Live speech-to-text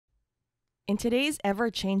In today's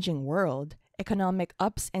ever-changing world, economic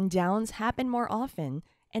ups and downs happen more often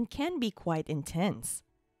and can be quite intense.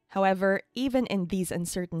 However, even in these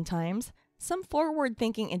uncertain times, some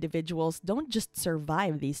forward-thinking individuals don't just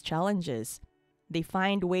survive these challenges. They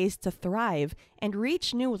find ways to thrive and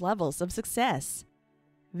reach new levels of success.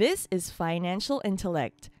 This is Financial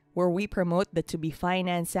Intellect, where we promote that to be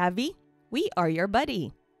finance savvy, we are your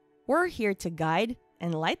buddy. We're here to guide,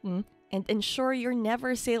 enlighten, and ensure you're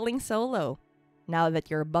never sailing solo. Now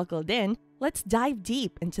that you're buckled in, let's dive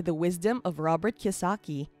deep into the wisdom of Robert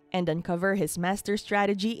Kiyosaki and uncover his master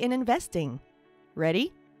strategy in investing.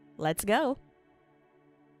 Ready? Let's go!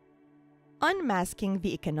 Unmasking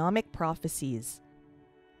the Economic Prophecies.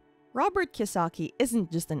 Robert Kiyosaki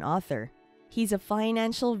isn't just an author, he's a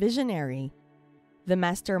financial visionary. The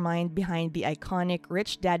mastermind behind the iconic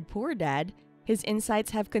Rich Dad Poor Dad, his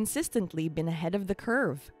insights have consistently been ahead of the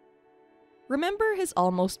curve. Remember his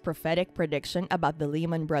almost prophetic prediction about the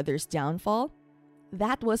Lehman Brothers' downfall?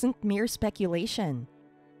 That wasn't mere speculation.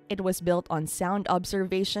 It was built on sound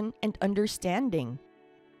observation and understanding.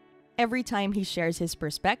 Every time he shares his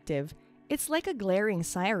perspective, it's like a glaring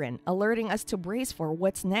siren alerting us to brace for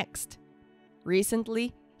what's next.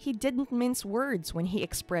 Recently, he didn't mince words when he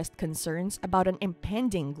expressed concerns about an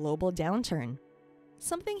impending global downturn,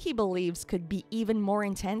 something he believes could be even more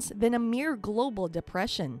intense than a mere global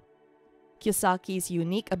depression. Kiyosaki's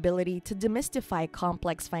unique ability to demystify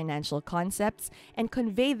complex financial concepts and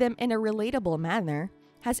convey them in a relatable manner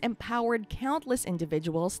has empowered countless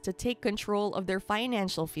individuals to take control of their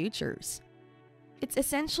financial futures. It's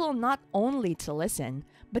essential not only to listen,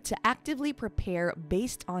 but to actively prepare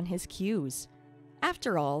based on his cues.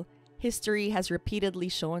 After all, history has repeatedly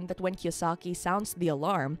shown that when Kiyosaki sounds the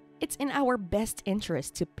alarm, it's in our best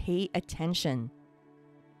interest to pay attention.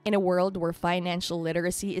 In a world where financial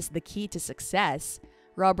literacy is the key to success,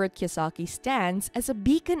 Robert Kiyosaki stands as a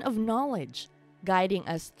beacon of knowledge, guiding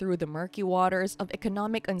us through the murky waters of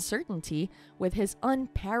economic uncertainty with his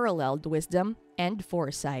unparalleled wisdom and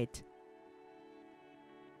foresight.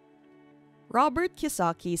 Robert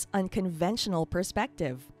Kiyosaki's unconventional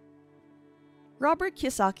perspective. Robert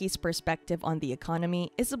Kiyosaki's perspective on the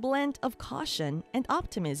economy is a blend of caution and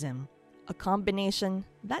optimism, a combination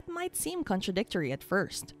that might seem contradictory at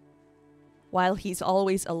first. While he's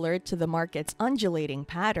always alert to the market's undulating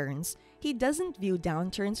patterns, he doesn't view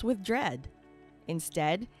downturns with dread.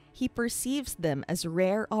 Instead, he perceives them as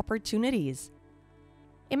rare opportunities.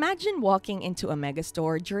 Imagine walking into a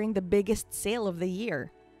megastore during the biggest sale of the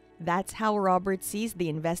year. That's how Robert sees the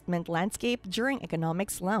investment landscape during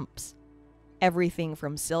economic slumps. Everything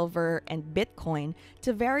from silver and Bitcoin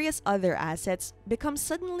to various other assets becomes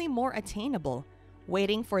suddenly more attainable,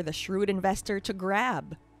 waiting for the shrewd investor to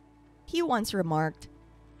grab. He once remarked,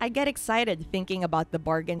 "I get excited thinking about the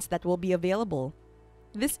bargains that will be available."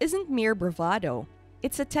 This isn't mere bravado.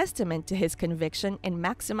 It's a testament to his conviction in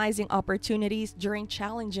maximizing opportunities during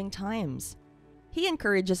challenging times. He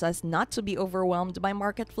encourages us not to be overwhelmed by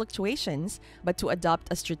market fluctuations, but to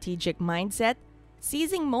adopt a strategic mindset,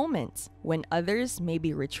 seizing moments when others may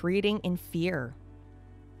be retreating in fear.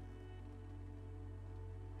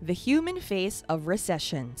 The human face of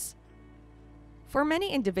recessions. For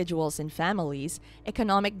many individuals and families,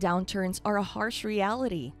 economic downturns are a harsh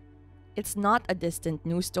reality. It's not a distant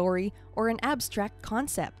news story or an abstract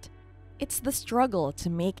concept. It's the struggle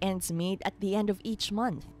to make ends meet at the end of each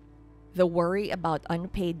month, the worry about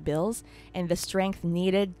unpaid bills, and the strength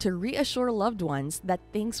needed to reassure loved ones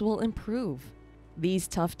that things will improve. These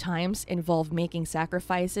tough times involve making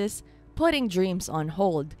sacrifices, putting dreams on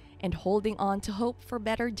hold, and holding on to hope for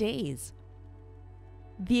better days.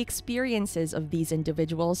 The experiences of these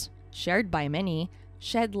individuals, shared by many,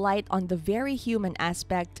 shed light on the very human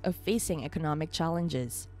aspect of facing economic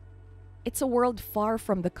challenges. It's a world far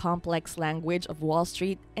from the complex language of Wall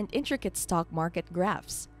Street and intricate stock market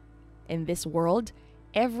graphs. In this world,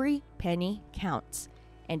 every penny counts,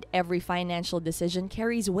 and every financial decision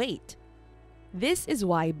carries weight. This is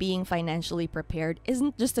why being financially prepared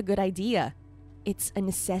isn't just a good idea, it's a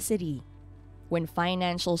necessity. When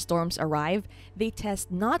financial storms arrive, they test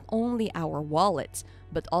not only our wallets,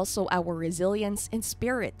 but also our resilience and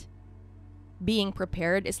spirit. Being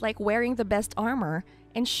prepared is like wearing the best armor,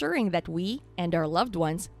 ensuring that we and our loved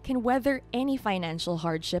ones can weather any financial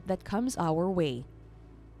hardship that comes our way.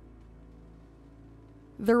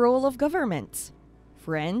 The role of governments,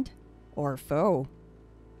 friend or foe.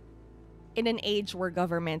 In an age where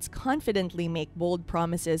governments confidently make bold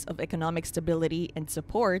promises of economic stability and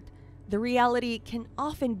support, the reality can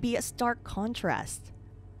often be a stark contrast.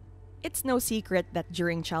 It's no secret that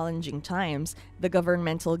during challenging times, the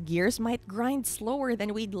governmental gears might grind slower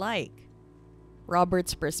than we'd like.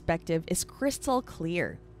 Robert's perspective is crystal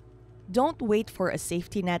clear. Don't wait for a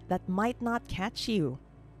safety net that might not catch you.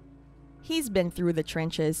 He's been through the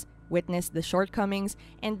trenches, witnessed the shortcomings,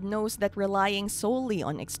 and knows that relying solely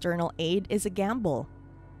on external aid is a gamble.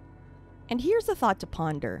 And here's a thought to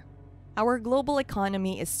ponder. Our global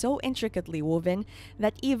economy is so intricately woven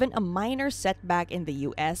that even a minor setback in the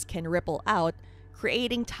US can ripple out,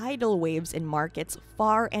 creating tidal waves in markets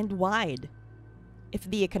far and wide. If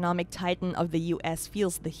the economic titan of the US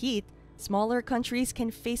feels the heat, smaller countries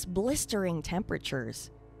can face blistering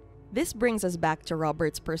temperatures. This brings us back to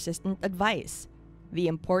Robert's persistent advice: the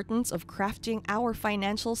importance of crafting our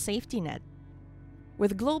financial safety net.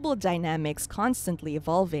 With global dynamics constantly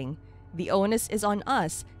evolving, the onus is on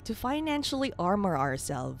us to financially armor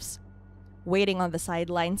ourselves. Waiting on the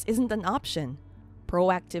sidelines isn't an option.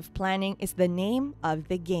 Proactive planning is the name of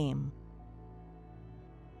the game.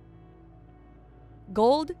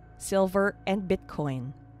 Gold, silver, and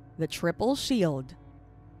Bitcoin, the triple shield.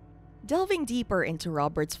 Delving deeper into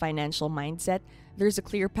Robert's financial mindset, there's a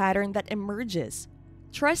clear pattern that emerges: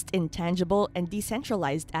 trust in tangible and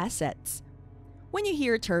decentralized assets. When you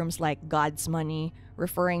hear terms like God's money,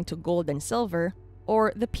 referring to gold and silver,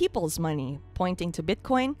 or the people's money, pointing to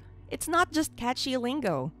Bitcoin, it's not just catchy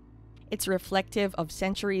lingo. It's reflective of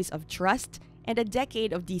centuries of trust and a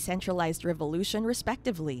decade of decentralized revolution,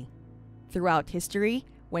 respectively. Throughout history,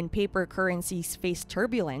 when paper currencies faced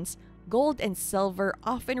turbulence, gold and silver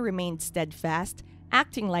often remained steadfast,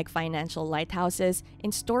 acting like financial lighthouses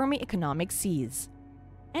in stormy economic seas.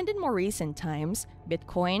 And in more recent times,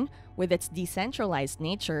 Bitcoin, with its decentralized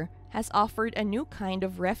nature, has offered a new kind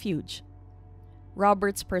of refuge.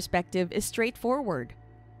 Robert's perspective is straightforward.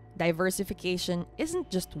 Diversification isn't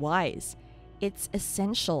just wise, it's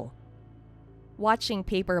essential. Watching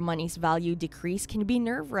paper money's value decrease can be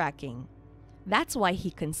nerve-wracking. That's why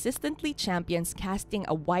he consistently champions casting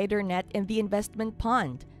a wider net in the investment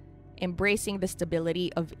pond, embracing the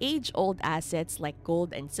stability of age-old assets like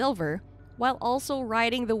gold and silver, while also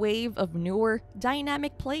riding the wave of newer,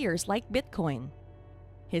 dynamic players like Bitcoin.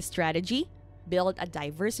 His strategy? Build a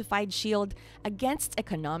diversified shield against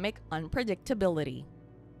economic unpredictability.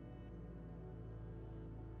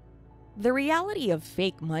 The reality of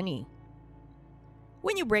fake money.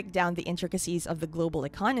 When you break down the intricacies of the global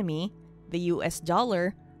economy, the US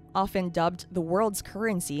dollar, often dubbed the world's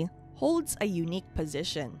currency, holds a unique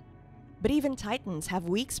position. But even titans have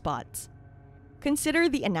weak spots. Consider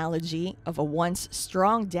the analogy of a once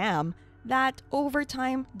strong dam that, over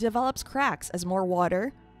time, develops cracks as more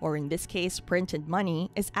water, or in this case printed money,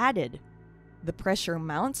 is added. The pressure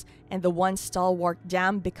mounts and the once stalwart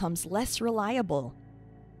dam becomes less reliable.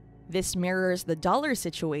 This mirrors the dollar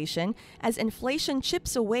situation as inflation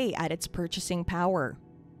chips away at its purchasing power.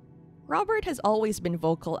 Robert has always been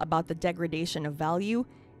vocal about the degradation of value,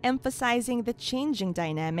 emphasizing the changing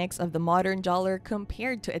dynamics of the modern dollar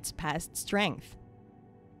compared to its past strength.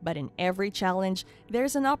 But in every challenge,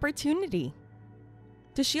 there's an opportunity.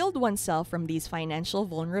 To shield oneself from these financial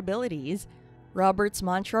vulnerabilities, Robert's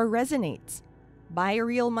mantra resonates: buy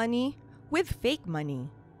real money with fake money.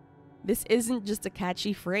 This isn't just a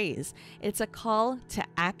catchy phrase, it's a call to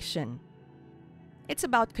action. It's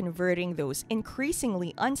about converting those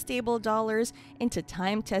increasingly unstable dollars into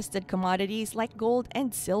time-tested commodities like gold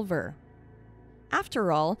and silver.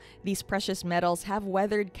 After all, these precious metals have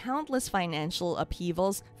weathered countless financial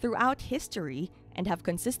upheavals throughout history and have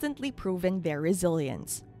consistently proven their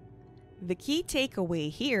resilience. The key takeaway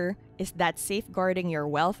here is that safeguarding your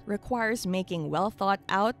wealth requires making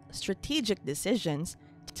well-thought-out, strategic decisions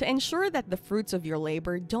to ensure that the fruits of your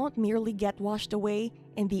labor don't merely get washed away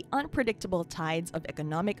in the unpredictable tides of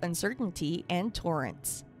economic uncertainty and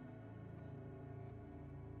torrents.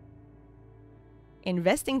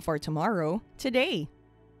 Investing for tomorrow, today.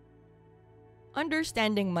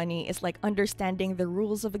 Understanding money is like understanding the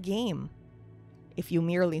rules of a game. If you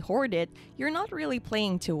merely hoard it, you're not really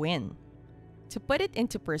playing to win. To put it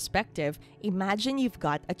into perspective, imagine you've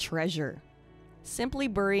got a treasure. Simply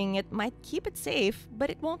burying it might keep it safe, but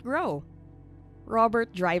it won't grow.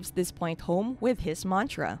 Robert drives this point home with his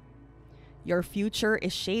mantra: your future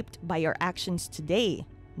is shaped by your actions today,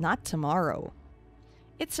 not tomorrow.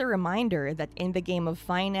 It's a reminder that in the game of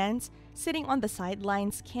finance, sitting on the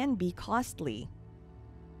sidelines can be costly.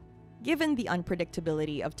 Given the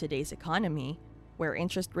unpredictability of today's economy, where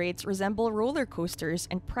interest rates resemble roller coasters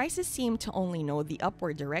and prices seem to only know the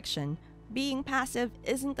upward direction, being passive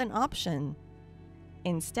isn't an option.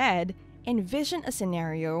 Instead, envision a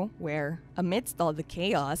scenario where, amidst all the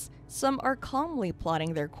chaos, some are calmly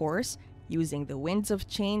plotting their course, using the winds of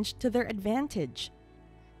change to their advantage.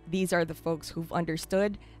 These are the folks who've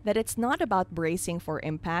understood that it's not about bracing for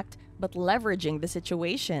impact, but leveraging the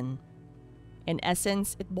situation. In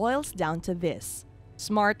essence, it boils down to this: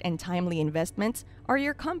 smart and timely investments are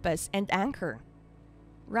your compass and anchor.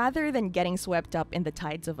 Rather than getting swept up in the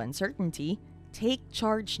tides of uncertainty, take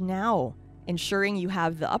charge now, ensuring you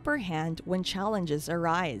have the upper hand when challenges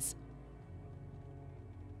arise.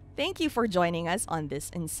 Thank you for joining us on this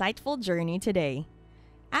insightful journey today.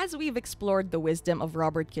 As we've explored the wisdom of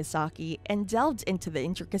Robert Kiyosaki and delved into the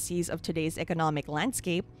intricacies of today's economic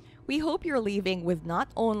landscape, we hope you're leaving with not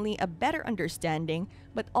only a better understanding,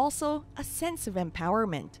 but also a sense of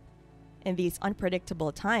empowerment. In these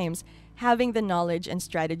unpredictable times, having the knowledge and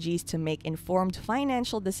strategies to make informed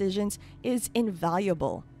financial decisions is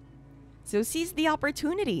invaluable. So seize the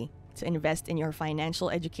opportunity to invest in your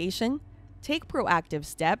financial education, take proactive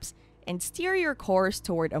steps, and steer your course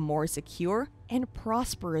toward a more secure and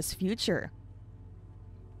prosperous future.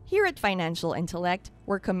 Here at Financial Intellect,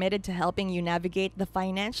 we're committed to helping you navigate the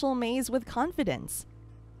financial maze with confidence.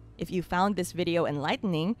 If you found this video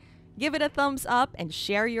enlightening, give it a thumbs up and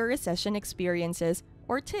share your recession experiences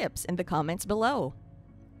or tips in the comments below.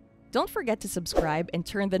 Don't forget to subscribe and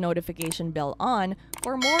turn the notification bell on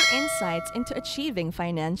for more insights into achieving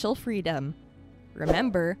financial freedom.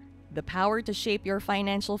 Remember, the power to shape your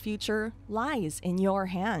financial future lies in your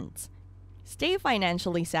hands. Stay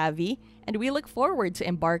financially savvy, and we look forward to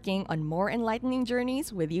embarking on more enlightening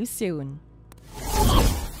journeys with you soon.